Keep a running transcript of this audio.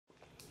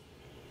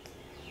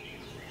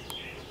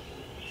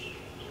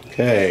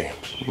Okay,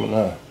 I'm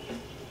gonna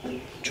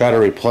try to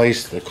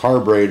replace the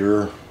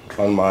carburetor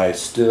on my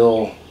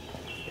STIHL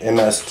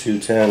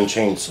MS210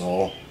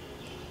 chainsaw.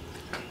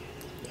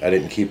 I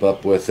didn't keep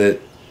up with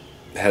it.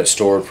 Had it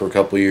stored for a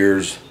couple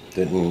years.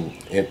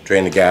 Didn't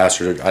drain the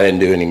gas, or I didn't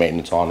do any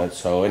maintenance on it.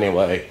 So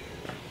anyway,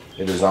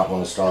 it does not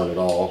want to start at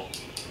all.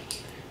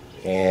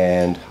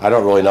 And I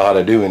don't really know how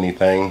to do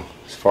anything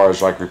as far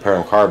as like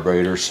repairing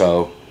carburetors,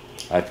 so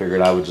I figured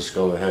I would just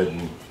go ahead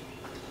and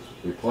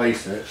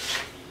replace it.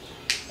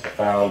 I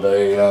found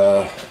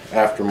a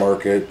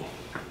aftermarket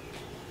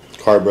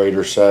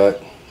carburetor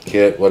set,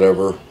 kit,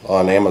 whatever,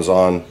 on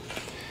Amazon,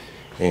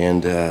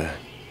 and here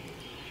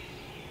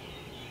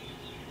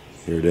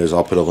it is.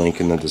 I'll put a link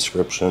in the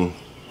description.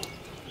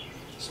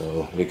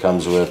 So it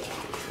comes with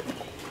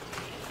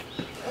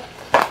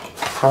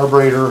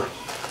carburetor,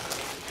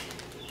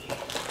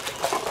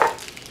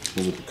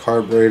 the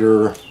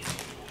carburetor,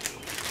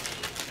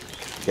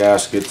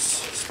 gaskets,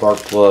 spark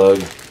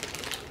plug,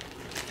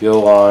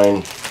 fuel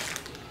line,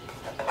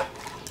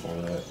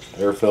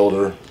 air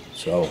filter.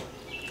 So,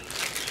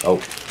 oh,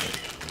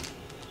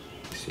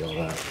 you see all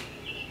that.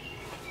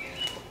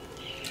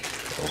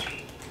 So,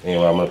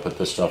 anyway, I'm going to put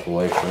this stuff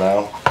away for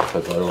now.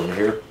 Put that over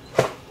here,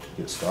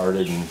 get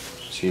started, and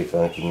see if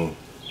I can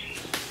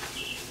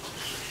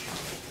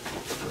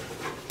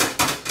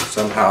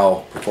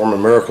somehow perform a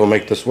miracle and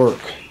make this work.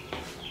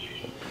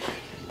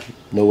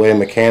 No way a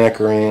mechanic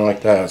or anything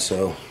like that,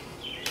 so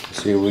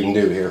let's see what we can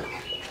do here.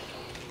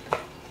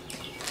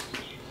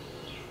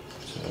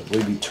 So I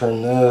believe you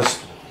turn this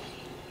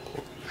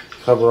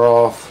cover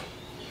off.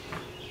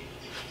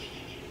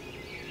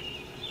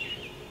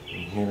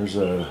 And here's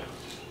a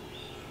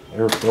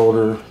air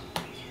filter.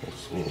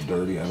 It's a little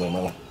dirty, I don't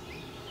know.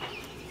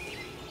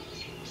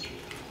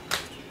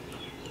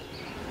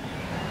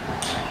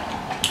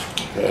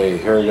 Okay,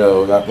 here we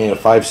go. Got me a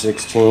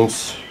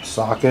 5/16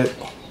 socket.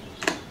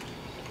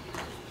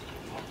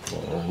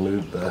 I'll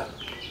remove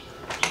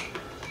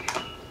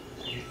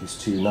these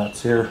two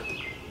nuts here.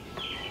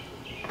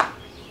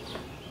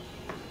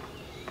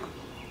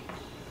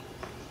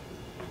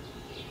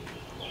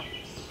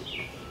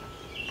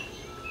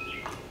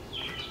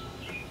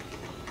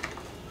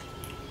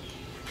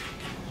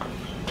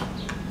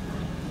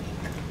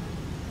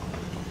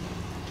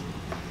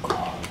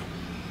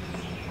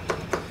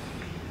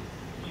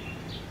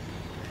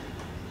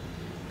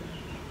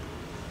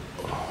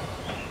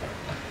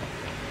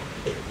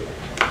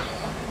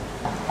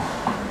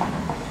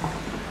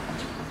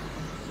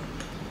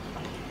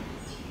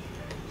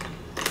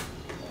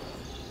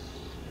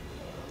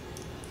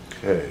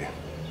 Okay,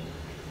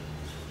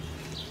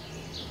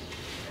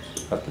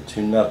 got the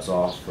two nuts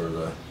off for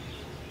the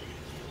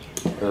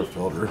air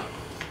filter,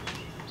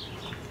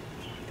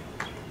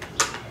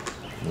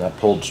 and that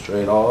pulled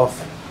straight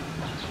off.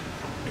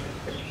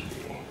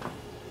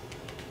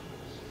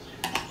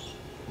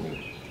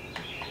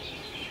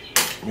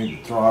 Move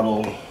the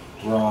throttle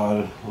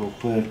rod real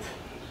quick.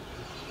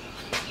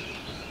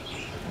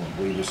 I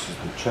believe this is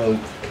the choke.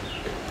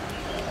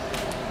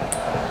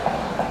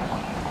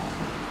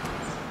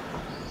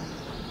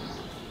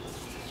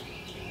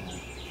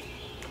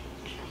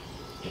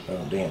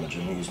 Without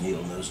damaging these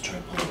needle nose, try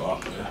to pull it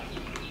off there.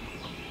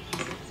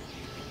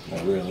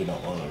 I really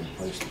don't want to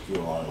replace the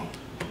fuel line.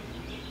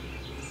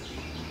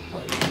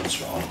 Probably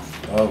this wrong.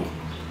 Oh,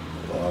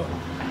 a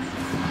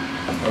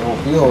little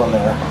fuel in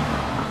there.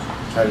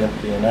 Try to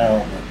empty it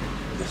out, but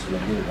I guess we're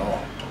gonna get it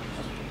all.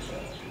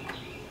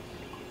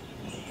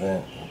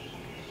 Vent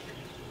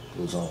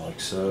goes on like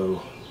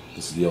so.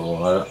 This is the old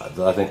one.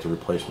 I think the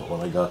replacement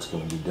one I got is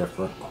going to be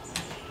different.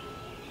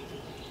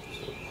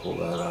 So pull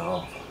that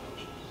out.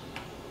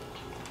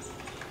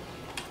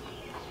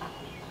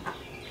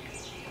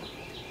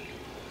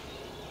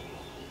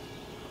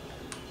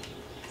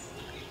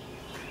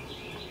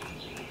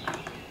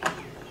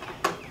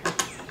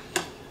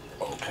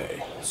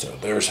 Okay, so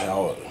there's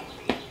how it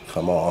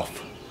come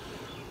off.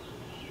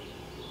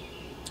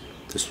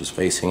 This was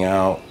facing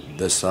out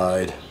this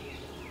side.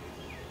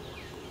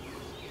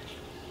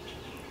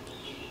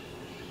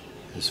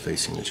 Is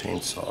facing the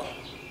chainsaw.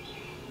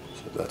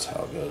 So that's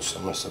how it goes. So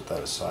I'm going to set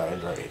that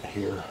aside right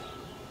here.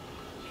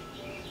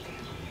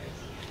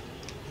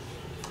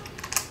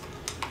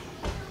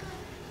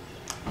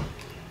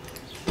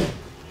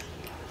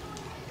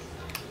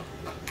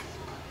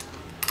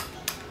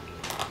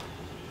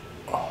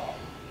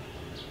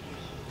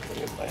 Look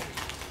at my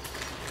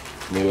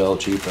new El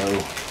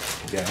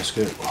Cheapo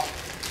gasket.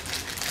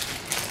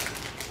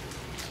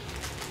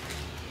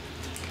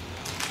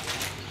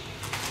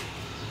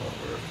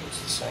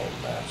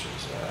 Same match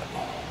as that.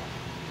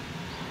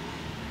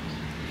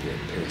 Yeah,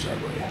 there's that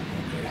way.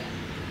 Okay.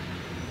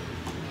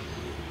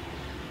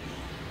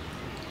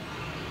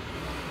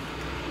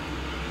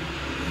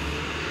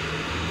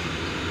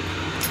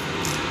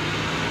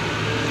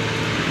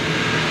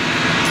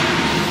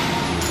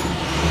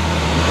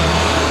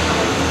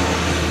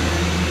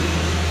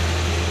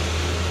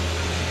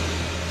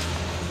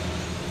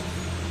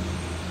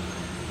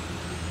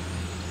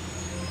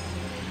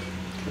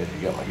 Okay,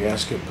 you got my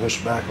gasket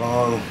pushed back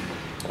on.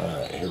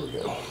 Alright, here we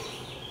go.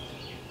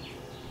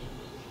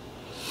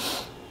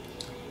 So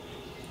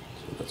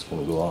that's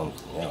going to go on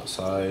the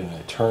outside, and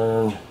I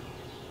turn.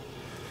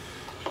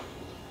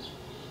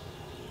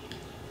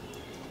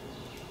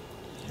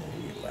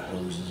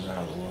 Hoses out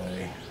of the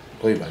way.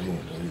 I believe I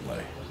need to leave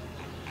my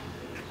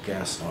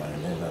gas line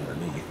in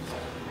underneath,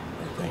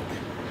 I think.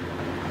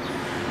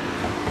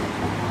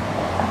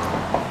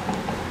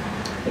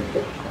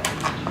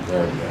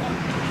 There we go.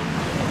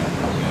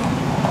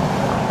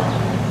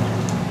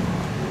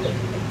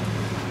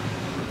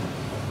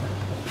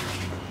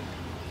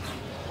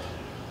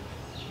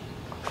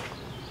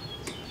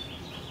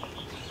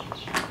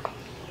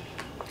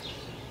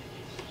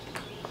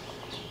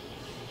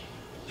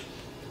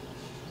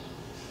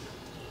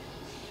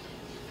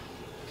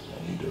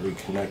 To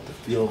reconnect the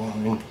fuel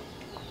line.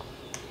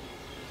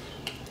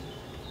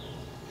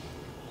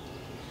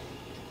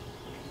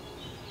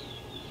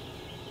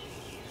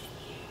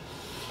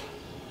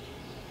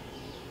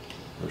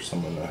 First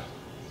I'm going to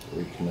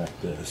reconnect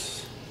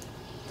this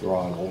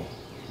throttle,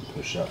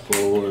 push that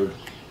forward,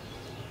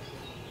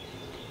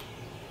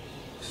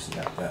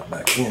 snap that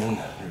back in,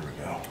 there we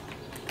go.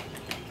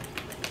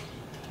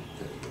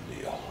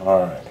 Good deal.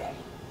 Alright,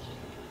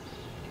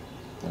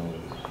 now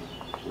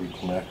we'll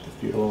reconnect the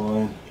fuel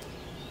line.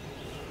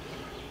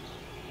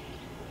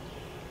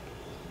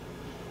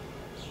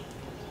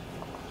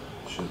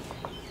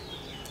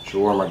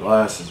 Should wear my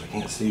glasses, I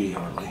can't see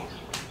hardly.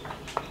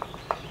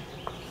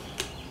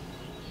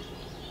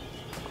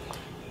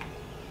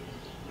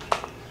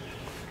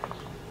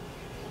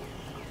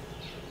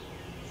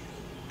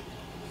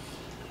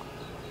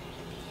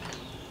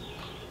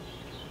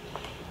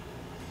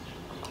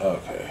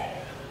 Okay.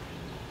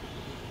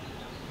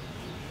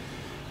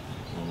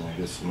 And I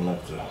guess I'm gonna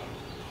have to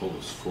pull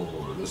this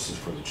forward. This is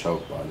for the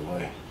choke, by the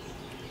way.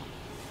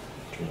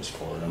 Turn this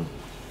forward. I'm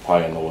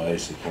probably in the way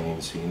so you can't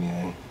even see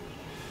anything.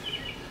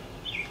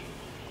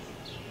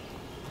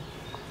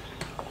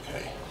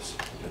 Okay, so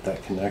get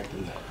that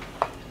connected.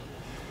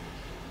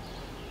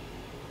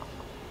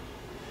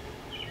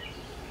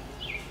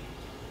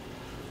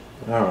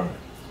 Alright.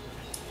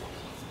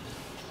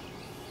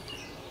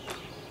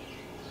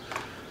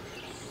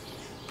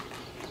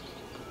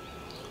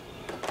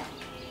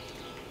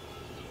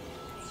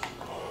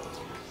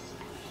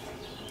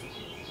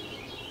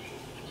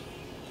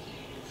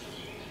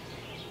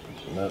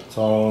 That's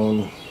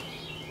on.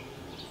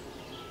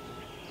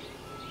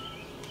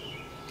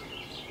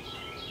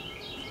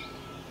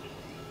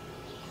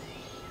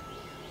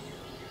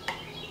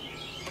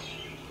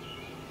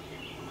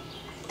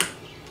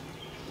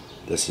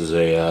 This is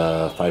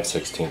a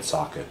 5/16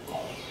 socket.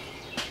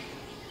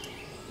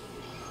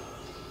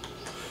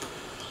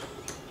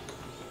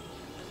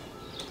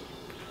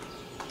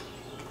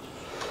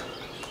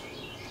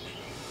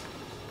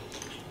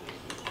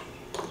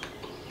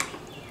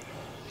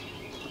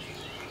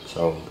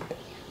 So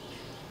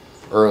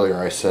earlier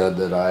I said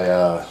that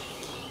I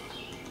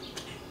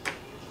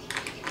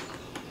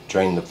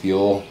drained the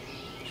fuel.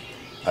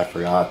 I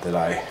forgot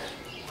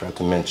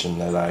to mention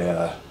that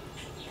I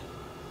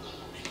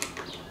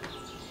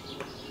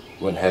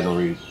went ahead and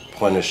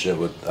replenished it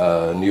with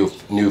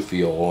new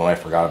fuel, and I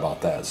forgot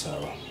about that.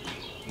 So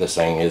this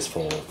thing is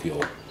full of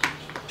fuel.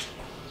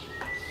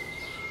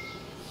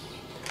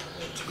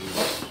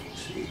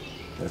 See,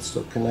 that's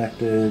still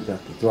connected.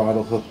 Got the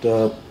throttle hooked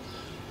up.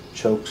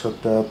 Choke's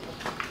hooked up.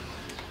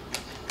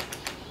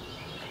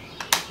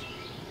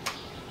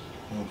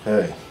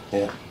 Okay,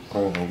 yeah,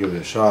 we're gonna give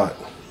it a shot.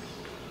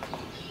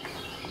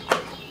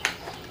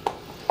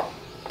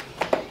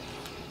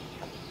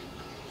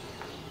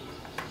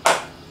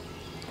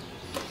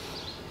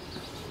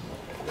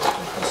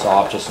 Take this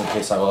off just in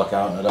case I look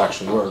out and it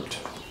actually worked.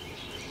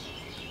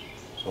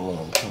 So I'm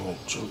gonna turn the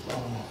choke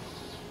on.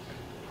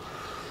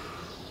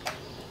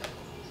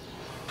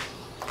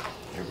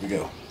 Here we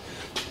go.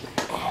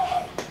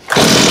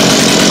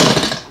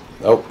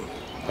 Oh,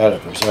 had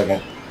it for a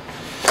second.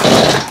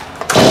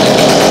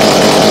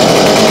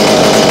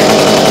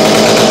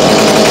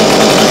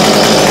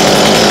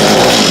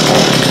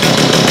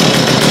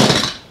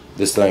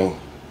 This thing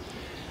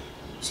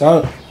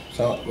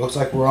looks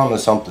like we're on to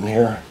something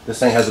here. This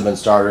thing hasn't been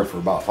started for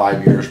about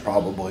 5 years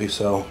probably,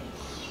 so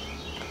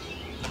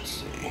let's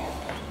see.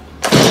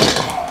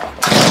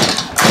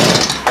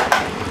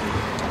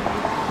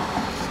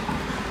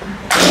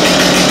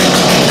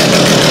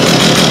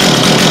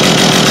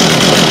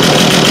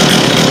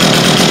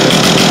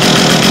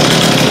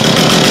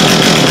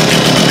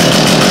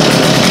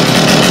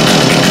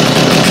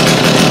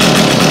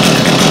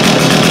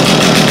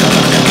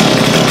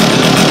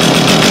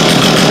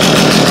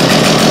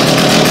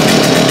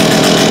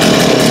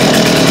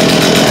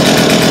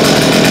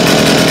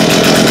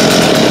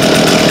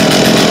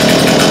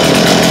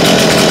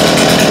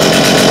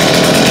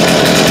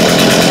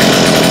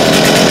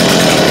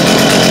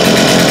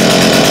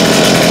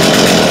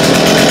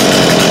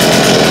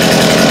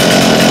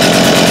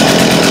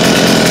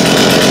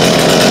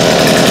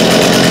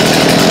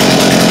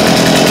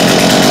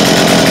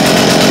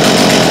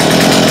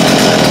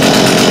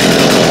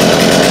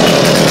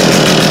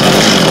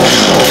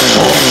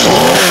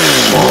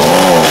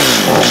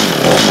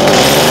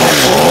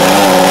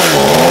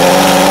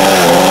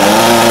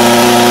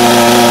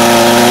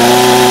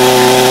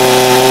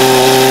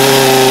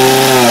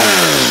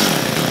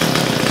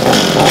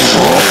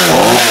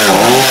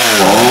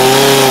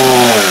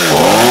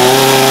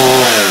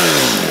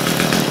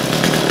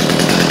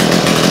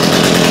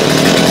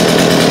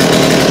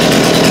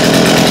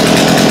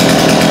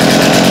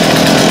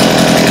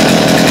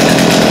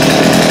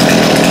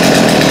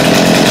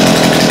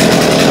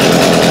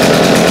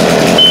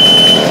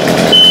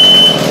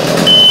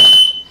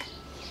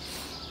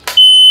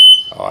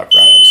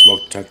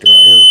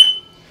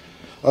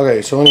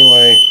 Okay, so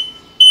anyway,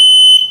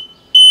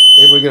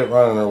 if we get it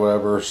running or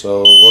whatever,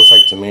 so it looks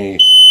like to me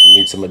it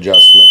needs some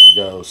adjustment to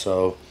go.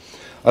 So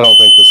I don't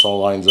think this all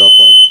lines up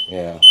like,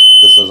 yeah,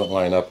 this doesn't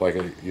line up like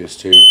it used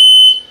to.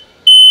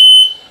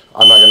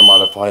 I'm not going to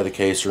modify the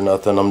case or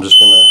nothing. I'm just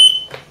going to,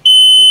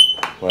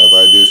 whenever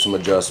I do some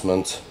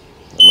adjustments,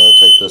 I'm going to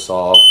take this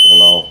off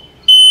and I'll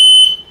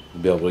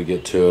be able to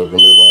get to it,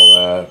 remove all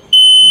that.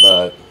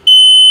 But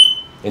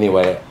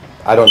anyway,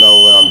 I don't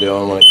know what I'm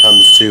doing when it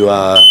comes to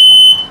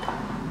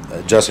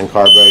adjusting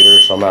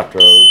carburetor, so I'm going to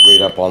have to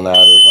read up on that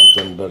or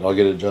something, but I'll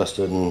get it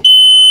adjusted and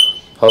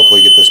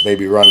hopefully get this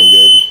baby running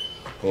good.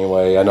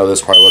 Anyway, I know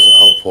this probably wasn't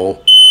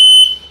helpful.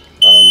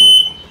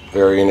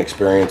 Very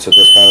inexperienced at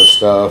this kind of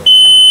stuff.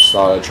 Just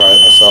thought I'd try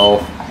it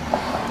myself.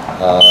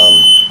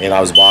 And I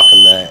was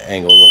blocking the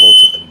angle the whole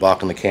time,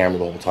 blocking the camera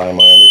the whole time,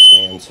 I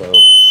understand. So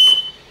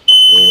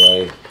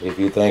anyway, if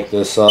you think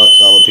this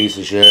sucks, I'm a piece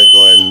of shit,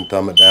 go ahead and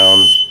thumb it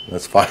down.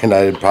 That's fine,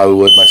 I probably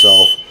would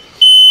myself.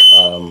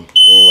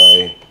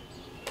 Anyway,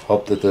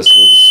 hope that this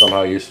was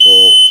somehow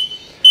useful.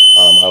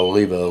 I will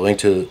leave a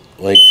link in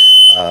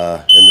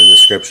the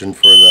description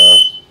for the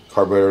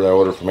carburetor that I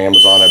ordered from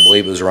Amazon. I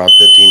believe it was around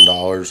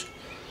 $15.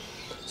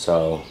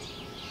 So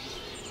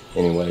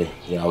anyway,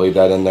 yeah, I'll leave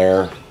that in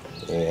there.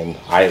 And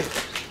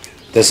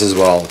this is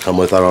what I'll come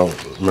with. I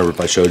don't remember if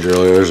I showed you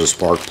earlier. There's a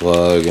spark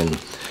plug and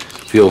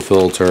fuel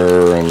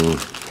filter, and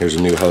here's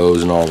a new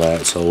hose and all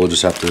that. So we'll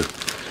just have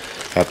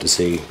to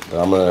see.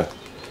 But I'm gonna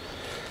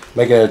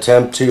make an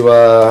attempt to.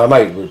 I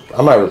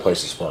might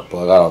replace the spark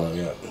plug. I don't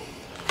know yet.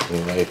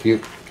 Anyway, if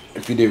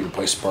you do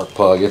replace the spark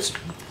plug, it's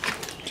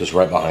just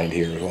right behind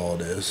here is all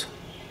it is.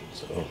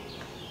 So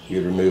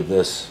you remove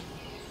this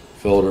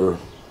filter.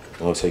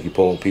 It looks like you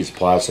pull a piece of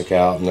plastic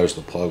out, and there's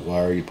the plug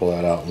wire. You pull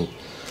that out, and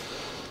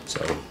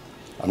so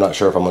I'm not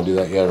sure if I'm gonna do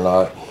that yet or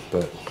not.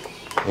 But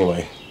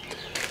anyway,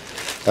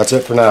 that's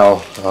it for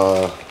now.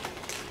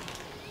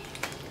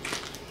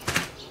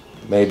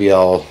 Maybe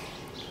I'll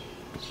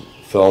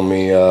film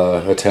me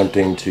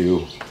attempting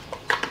to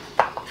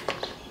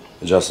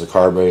adjust the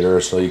carburetor,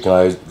 so you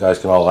guys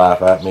can all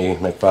laugh at me,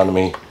 make fun of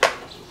me.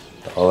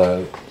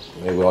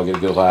 Maybe I'll get a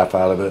good laugh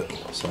out of it.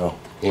 So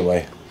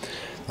anyway,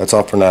 that's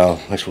all for now.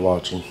 Thanks for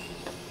watching.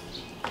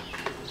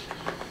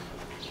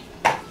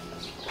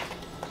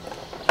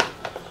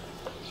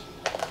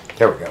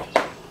 There we go.